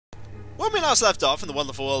When we last left off in the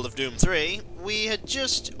wonderful world of Doom 3, we had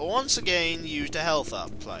just once again used a health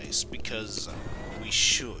up place, because we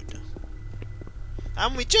should.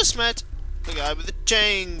 And we just met the guy with the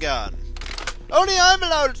chain gun. Only I'm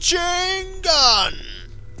allowed a chain gun!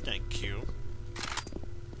 Thank you.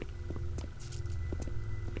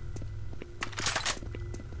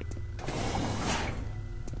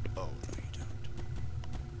 Oh, no you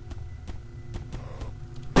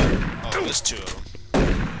don't. Oh, there's two of them.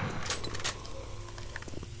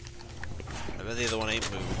 I bet the other one ain't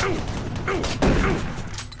moving.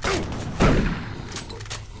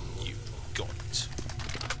 You got it.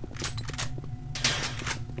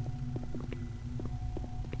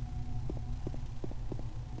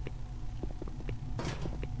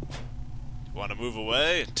 Want to move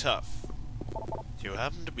away? Tough. You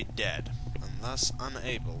happen to be dead, and thus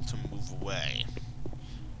unable to move away.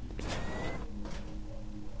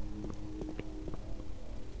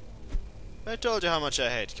 I told you how much I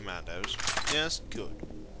hate commandos. Yes, good.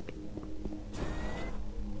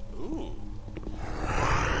 Ooh.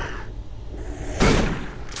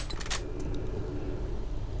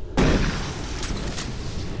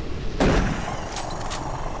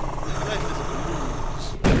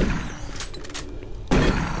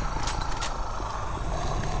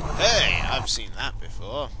 Hey, I've seen that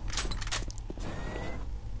before.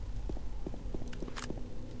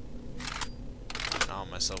 Arm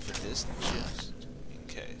myself with this just in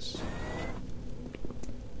case.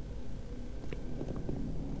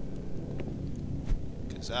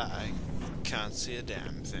 Because I can't see a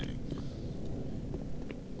damn thing.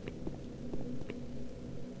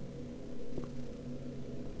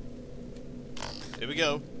 Here we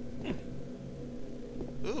go.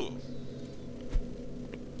 Ooh.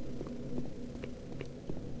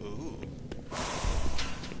 Ooh.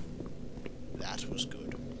 That was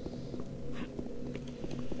good.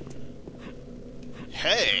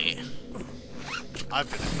 Hey! I've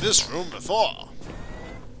been in this room before.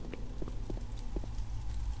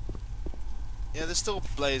 Yeah, there's still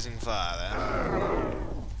blazing fire there.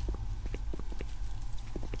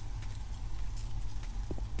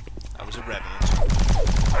 I was a revenant.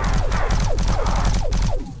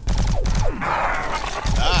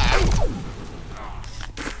 Ah!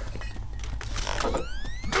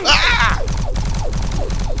 Ah!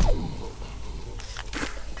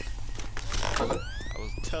 I will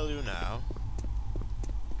tell you now.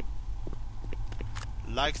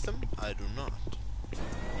 Like them, I do not.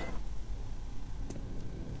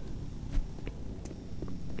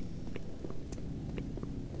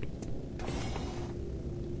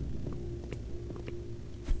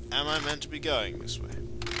 Am I meant to be going this way?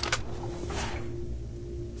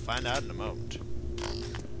 Find out in a moment.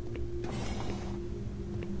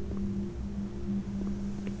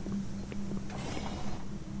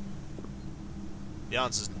 The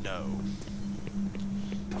answer's no.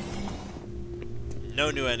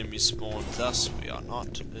 No new enemies spawned, thus we are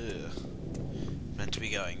not meant to be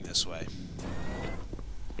going this way.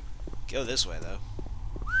 Go this way though.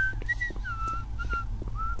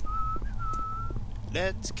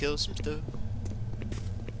 Let's kill some stuff.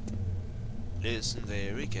 Listen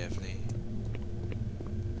very carefully.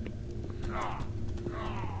 Ah!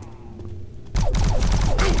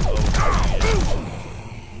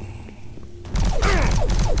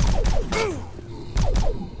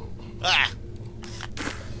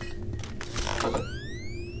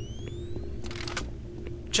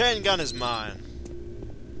 Chain gun is mine.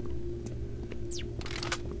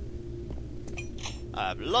 I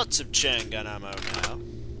have lots of chain gun ammo now.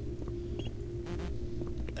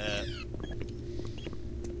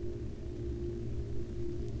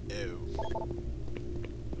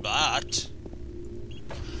 But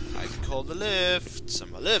I can call the lifts,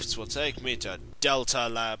 and the lifts will take me to Delta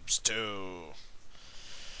Labs 2.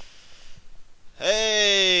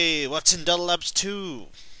 Hey, what's in Delta Labs 2?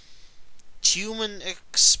 Human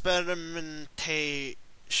experimentation.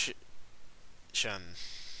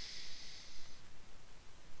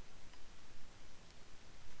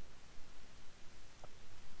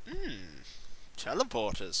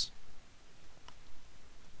 Teleporters.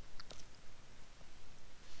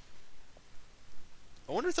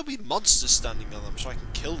 I wonder if there'll be monsters standing on them so I can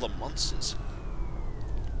kill the monsters.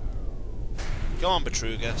 Go on,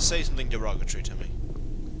 Betruga, say something derogatory to me.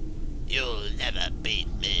 You'll never beat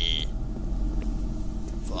me,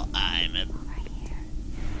 for I'm a...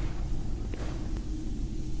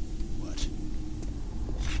 What?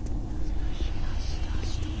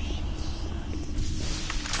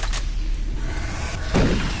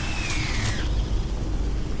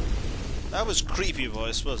 That was creepy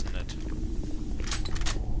voice, wasn't it?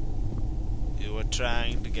 You were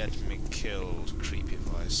trying to get me killed, creepy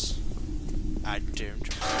voice? I don't.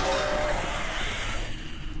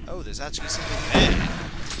 Oh, there's actually something there.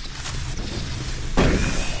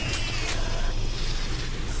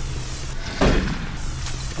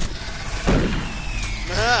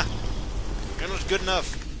 Aha! You're not good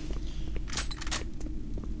enough.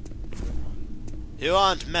 You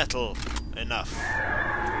aren't metal enough.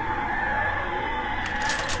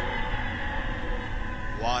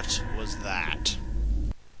 What was that?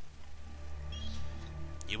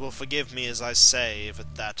 You will forgive me as I save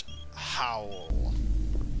at that howl.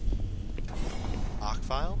 Arc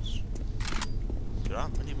files? There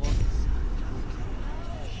aren't many more.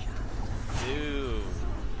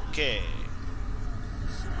 Okay.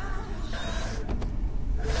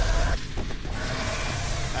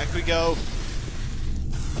 Back we go.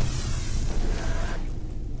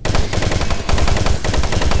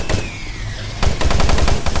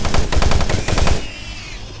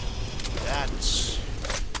 That's...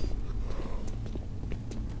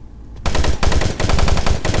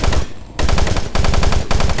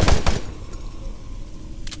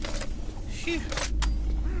 Phew.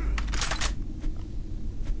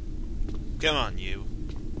 Come on, you.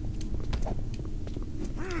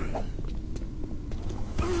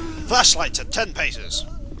 Flashlights at 10 paces.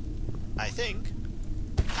 I think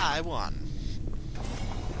I won.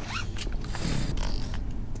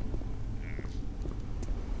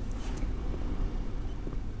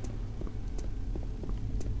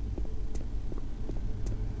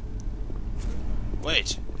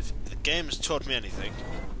 Wait, if the game has taught me anything,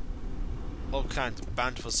 all kinds of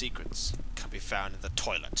bountiful secrets can be found in the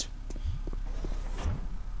toilet.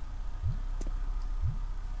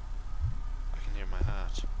 I can hear my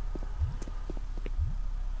heart.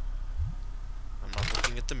 I'm not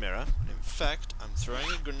looking at the mirror. In fact, I'm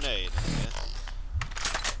throwing a grenade in here.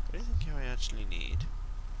 What do you think I actually need?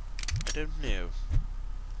 I don't know.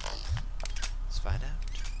 Let's find out.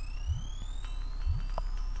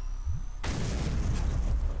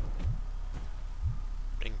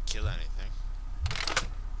 Didn't kill anything.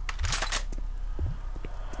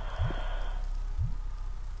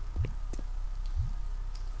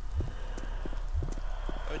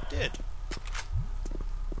 Oh, it did.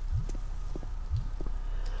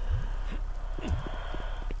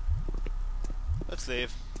 Let's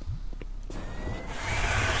leave.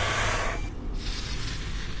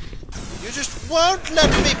 You just won't let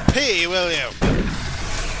me pee, will you?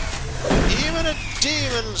 Even a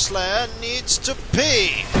demon slayer needs to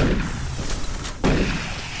pee!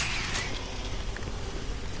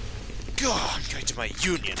 God, I'm going to my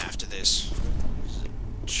union after this.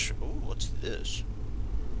 Oh, what's this?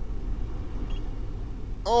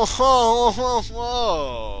 Oh, ho, ho,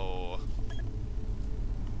 ho.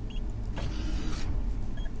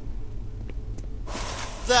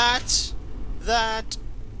 That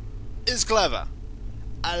is clever.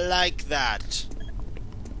 I like that.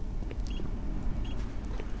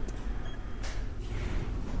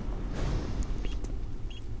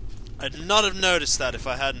 I'd not have noticed that if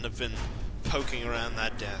I hadn't have been poking around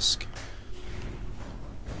that desk.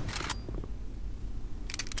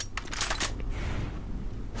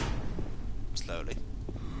 Slowly.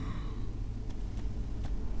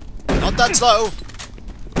 Not that slow!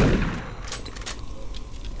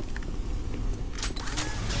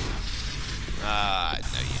 Ah,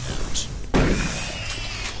 no you don't.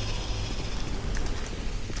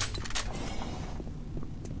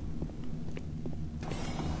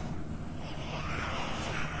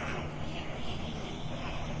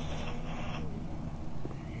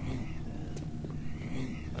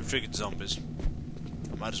 I've triggered zombies.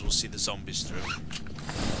 I might as well see the zombies through.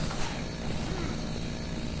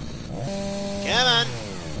 Come on!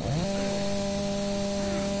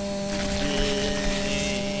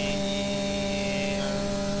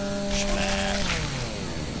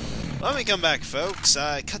 When we come back, folks,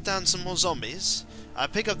 I cut down some more zombies, I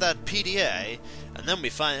pick up that PDA, and then we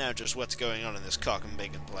find out just what's going on in this cock and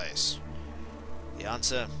bacon place. The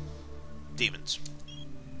answer? Demons.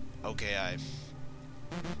 Okay, I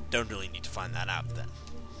don't really need to find that out then.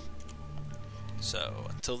 So,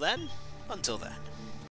 until then.